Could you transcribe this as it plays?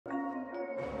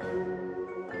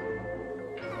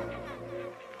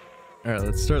Alright,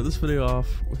 let's start this video off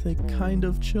with a kind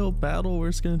of chill battle. We're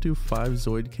just gonna do 5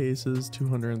 Zoid cases,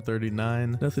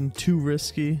 239. Nothing too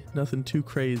risky, nothing too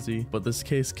crazy, but this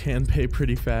case can pay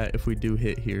pretty fat if we do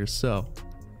hit here. So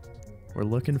we're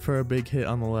looking for a big hit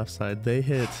on the left side. They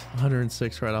hit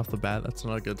 106 right off the bat. That's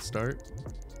not a good start.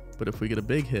 But if we get a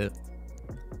big hit,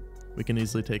 we can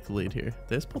easily take the lead here.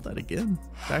 They just pulled that again.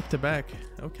 Back to back.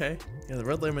 Okay. Yeah, the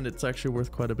red laminate's actually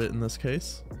worth quite a bit in this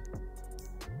case.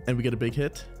 And we get a big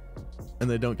hit. And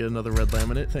they don't get another red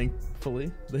laminate,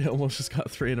 thankfully. They almost just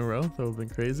got 3 in a row. That would have been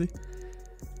crazy.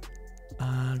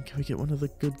 Can we get one of the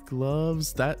good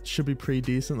gloves? That should be pretty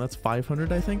decent. That's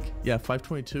 500, I think. Yeah,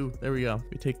 522. There we go.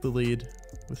 We take the lead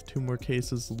with 2 more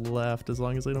cases left. As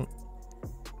long as they don't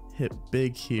hit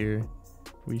big here,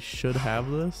 we should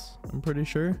have this, I'm pretty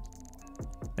sure.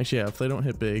 Actually, yeah, if they don't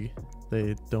hit big,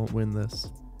 they don't win this.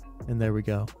 And there we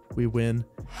go. We win.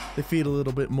 They feed a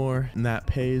little bit more, and that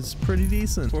pays pretty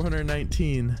decent.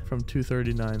 419 from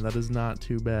 239. That is not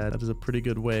too bad. That is a pretty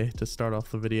good way to start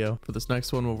off the video. For this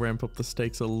next one, we'll ramp up the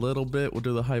stakes a little bit. We'll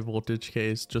do the high voltage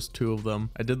case, just 2 of them.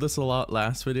 I did this a lot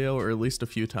last video, or at least a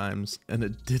few times, and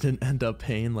it didn't end up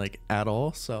paying like at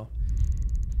all. So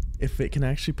if it can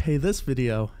actually pay this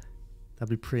video,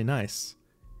 that'd be pretty nice.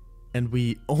 And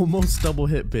we almost double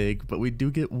hit big, but we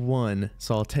do get 1,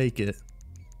 so I'll take it.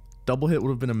 Double hit would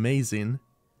have been amazing,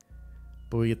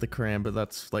 but we get the cram, but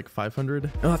that's like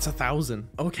 500. No, that's 1,000.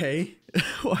 Okay.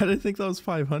 Why did I think that was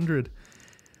 500?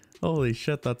 Holy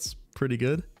shit, that's pretty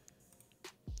good.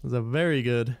 It was a very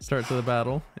good start to the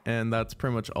battle, and that's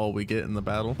pretty much all we get in the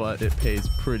battle, but it pays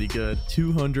pretty good.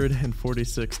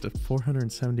 246 to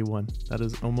 471. That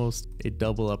is almost a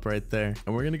double up right there.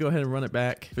 And we're gonna go ahead and run it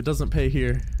back. If it doesn't pay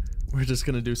here, we're just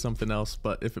gonna do something else,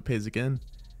 but if it pays again,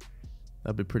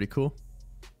 that'd be pretty cool.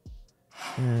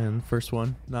 And first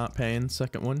one, not paying.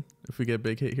 Second one, if we get a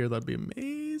big hit here, that'd be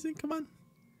amazing. Come on.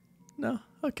 No?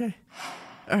 Okay.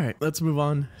 All right, let's move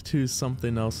on to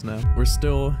something else now. We're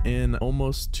still in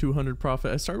almost 200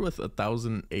 profit. I started with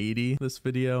 1,080 this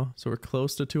video, so we're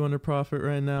close to 200 profit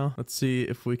right now. Let's see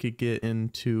if we could get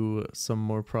into some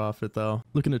more profit though.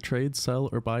 Looking to trade, sell,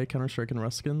 or buy Counter-Strike and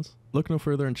Rust skins? Look no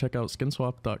further and check out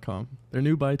SkinSwap.com. Their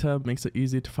new buy tab makes it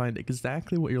easy to find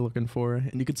exactly what you're looking for,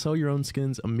 and you can sell your own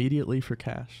skins immediately for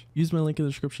cash. Use my link in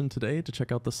the description today to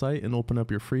check out the site and open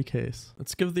up your free case.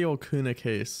 Let's give the 𝗖𝗡𝗧𝗘𝗡𝗡𝗧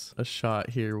case a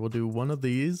shot here. We'll do one of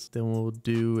these, then we'll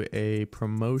do a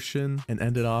promotion and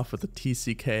end it off with a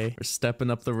TCK. We're stepping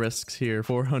up the risks here.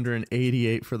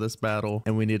 488 for this battle,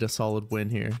 and we need a solid win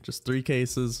here. Just 3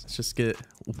 cases. Let's just get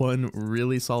 1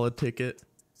 really solid ticket,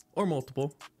 or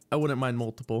multiple. I wouldn't mind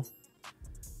multiple.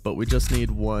 But we just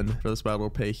need 1 for this battle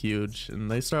to pay huge.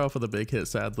 And they start off with a big hit,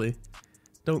 sadly.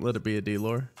 Don't let it be a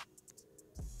𝗘𝗨𝗥.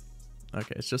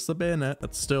 Okay, it's just the bayonet.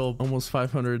 That's still almost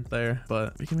 500 there,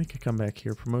 but we can make a comeback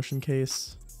here. Promotion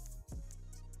case.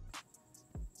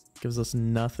 Gives us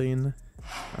nothing.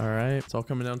 All right, it's all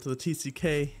coming down to the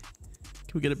TCK.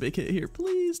 Can we get a big hit here?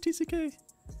 Please, TCK.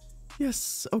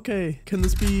 Yes, okay. Can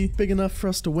this be big enough for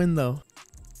us to win though?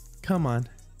 Come on.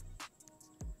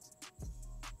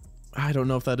 I don't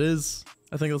know if that is.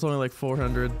 I think it's only like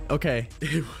 400. Okay,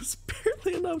 it was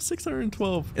barely enough,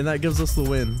 612. And that gives us the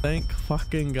win. Thank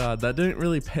fucking God. That didn't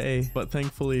really pay, but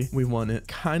thankfully we won it.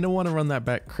 Kind of want to run that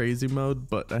back crazy mode,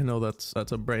 but I know that's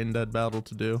a brain dead battle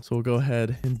to do. So we'll go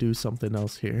ahead and do something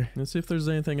else here. Let's see if there's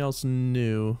anything else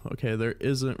new. Okay, there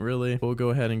isn't really. We'll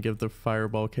go ahead and give the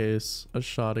fireball case a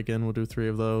shot again. We'll do 3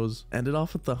 of those. End it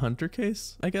off with the hunter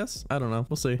case, I guess. I don't know.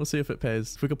 We'll see. We'll see if it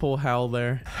pays. If we could pull Howl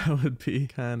there, that would be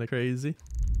kind of crazy.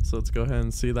 So let's go ahead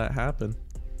and see that happen.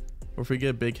 Or if we get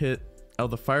a big hit out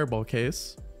of the fireball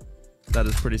case, that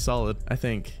is pretty solid. I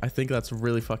think that's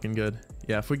really fucking good.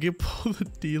 Yeah, if we could pull the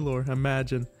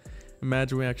𝗘𝗨𝗥,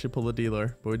 imagine we actually pull the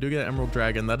𝗘𝗨𝗥. But we do get Emerald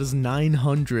Dragon. That is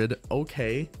 900.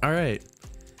 Okay. All right.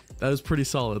 That is pretty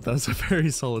solid. That's a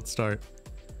very solid start.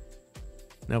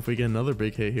 Now if we get another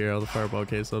big hit here out of the fireball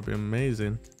case, that'll be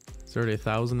amazing. It's already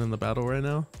 1,000 in the battle right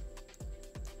now.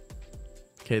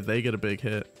 Okay, they get a big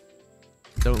hit.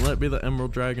 Don't let it be the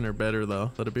Emerald Dragon or better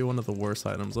though. Let it be one of the worst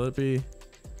items. Let it be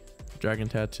Dragon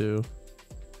Tattoo.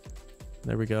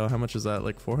 There we go. How much is that?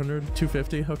 Like 400?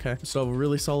 250? Okay. So a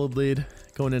really solid lead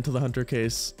going into the hunter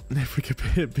case. If we could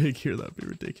hit big here, that'd be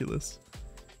ridiculous.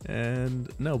 And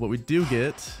no, but we do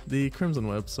get the Crimson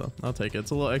Web, so I'll take it.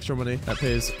 It's a little extra money. That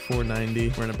pays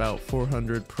 490. We're in about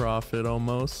 400 profit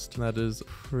almost. That is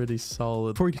pretty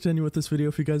solid. Before we continue with this video,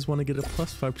 if you guys want to get a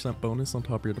plus 5% bonus on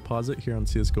top of your deposit here on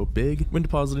CSGO Big, when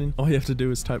depositing, all you have to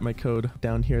do is type my code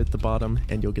down here at the bottom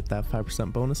and you'll get that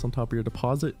 5% bonus on top of your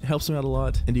deposit. It helps me out a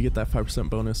lot and you get that 5%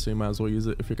 bonus, so you might as well use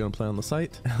it if you're going to play on the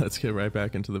site. Let's get right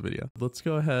back into the video. Let's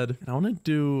go ahead. I want to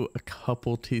do a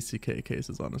couple TCK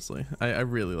cases, honestly. I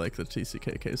really like the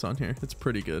TCK case on here. It's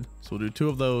pretty good. So we'll do 2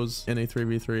 of those in a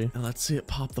 3v3 and let's see it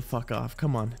pop the fuck off.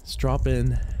 Come on, let's drop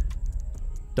in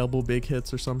double big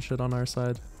hits or some shit on our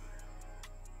side.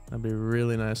 That'd be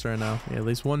really nice right now. Yeah, at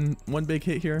least one big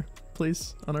hit here,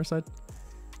 please, on our side.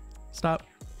 Stop.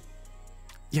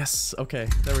 Yes. Okay,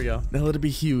 there we go. Now let it be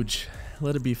huge.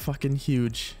 Let it be fucking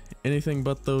huge. Anything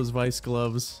but those vice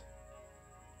gloves.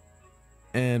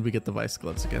 And we get the vice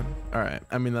gloves again. All right.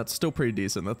 I mean, that's still pretty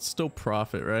decent. That's still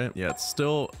profit, right? Yeah, it's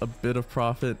still a bit of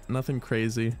profit. Nothing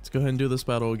crazy. Let's go ahead and do this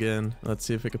battle again. Let's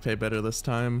see if it could pay better this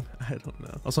time. I don't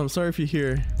know. Also, I'm sorry if you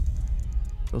hear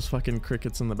those fucking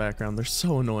crickets in the background. They're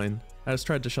so annoying. I just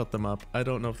tried to shut them up. I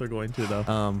don't know if they're going to,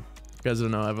 though. You guys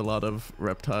don't know, I have a lot of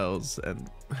reptiles and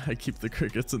I keep the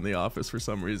crickets in the office for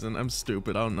some reason. I'm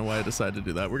stupid. I don't know why I decided to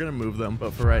do that. We're gonna move them,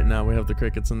 but for right now we have the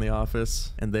crickets in the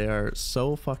office and they are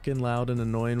so fucking loud and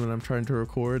annoying when I'm trying to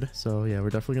record. So yeah, we're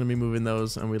definitely gonna be moving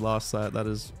those, and we lost that. That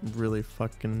is really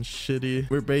fucking shitty.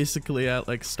 We're basically at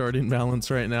like starting balance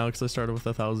right now because I started with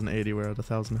 1,080. We're at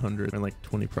 1,100. We're like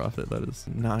 20 profit. That is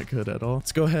not good at all.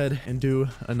 Let's go ahead and do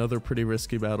another pretty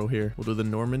risky battle here. We'll do the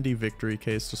Normandy victory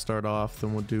case to start off,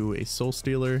 then we'll do a Soul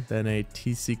Stealer, then a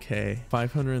TCK.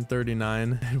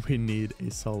 539, and we need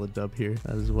a solid dub here.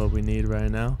 That is what we need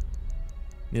right now.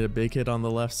 Need a big hit on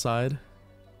the left side.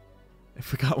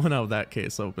 If we got one out of that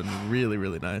case open, really,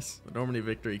 really nice. The Normandy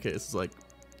victory case is like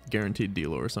guaranteed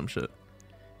deal or some shit.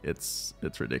 It's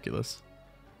ridiculous.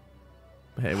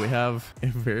 But hey, we have a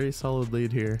very solid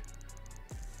lead here.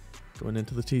 Going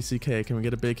into the TCK. Can we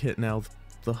get a big hit now?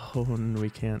 Oh, we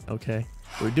can't. Okay.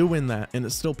 We do win that, and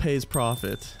it still pays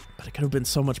profit. But it could have been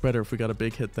so much better if we got a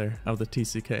big hit there out of the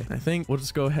TCK. I think we'll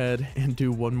just go ahead and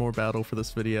do one more battle for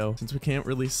this video. Since we can't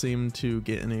really seem to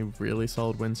get any really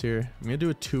solid wins here, I'm going to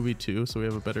do a 2v2 so we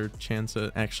have a better chance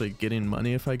at actually getting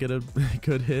money if I get a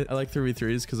good hit. I like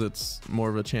 3v3s because it's more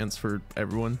of a chance for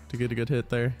everyone to get a good hit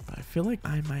there. But I feel like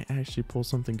I might actually pull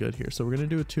something good here. So we're going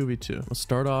to do a 2v2. We'll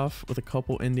start off with a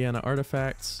couple Indiana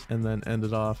artifacts and then end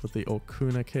it off with the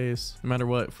Okuna case. No matter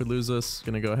what, if we lose this,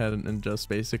 I'm going to go ahead and just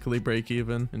basically break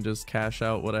even and just cash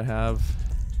out what I have.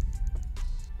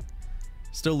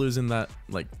 Still losing that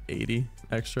like 80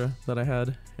 extra that I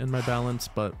had in my balance,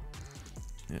 but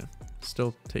yeah,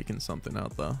 still taking something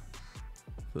out though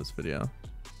for this video.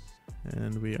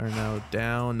 And we are now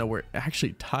down. No, we're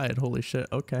actually tied. Holy shit.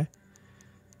 Okay.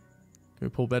 Can we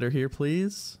pull better here,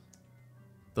 please?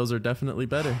 Those are definitely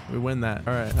better. We win that.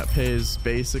 All right, that pays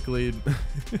basically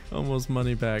almost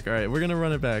money back. All right, we're gonna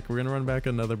run it back. We're gonna run back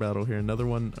another battle here. Another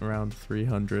one around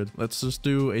 300. Let's just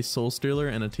do a Soul Stealer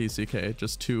and a TCK.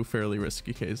 Just 2 fairly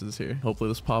risky cases here. Hopefully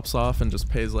this pops off and just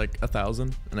pays like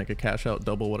 1,000 and I could cash out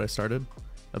double what I started.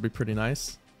 That'd be pretty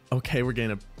nice. Okay, we're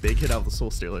getting a big hit out of the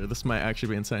Soul Stealer. This might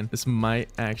actually be insane. This might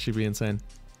actually be insane.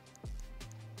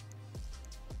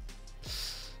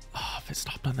 Oh, if it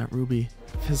stopped on that ruby.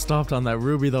 If it stopped on that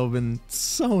ruby, that would have been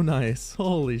so nice.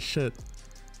 Holy shit.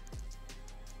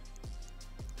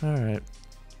 Alright.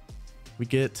 We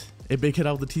get a big hit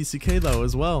out of the TCK though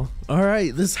as well.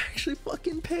 Alright, this actually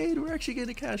fucking paid. We're actually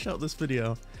getting to cash out this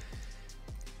video.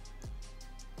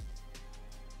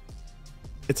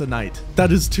 It's a knight.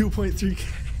 That is 2.3k.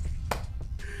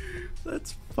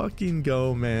 Let's fucking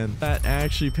go, man. That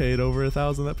actually paid over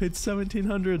 1,000. That paid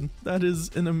 1,700. That is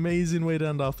an amazing way to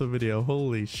end off the video.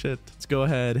 Holy shit. Let's go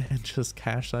ahead and just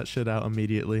cash that shit out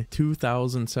immediately.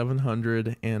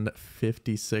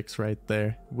 2,756 right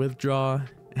there. Withdraw.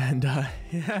 And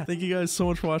yeah, thank you guys so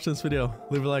much for watching this video.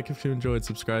 Leave a like if you enjoyed,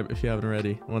 subscribe if you haven't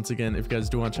already. Once again, if you guys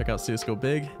do want to check out CSGO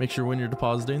Big, make sure when you're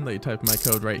depositing that you type my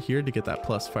code right here to get that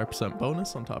plus 5%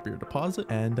 bonus on top of your deposit.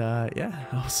 And yeah,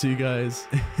 I'll see you guys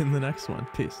in the next one.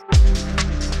 Peace.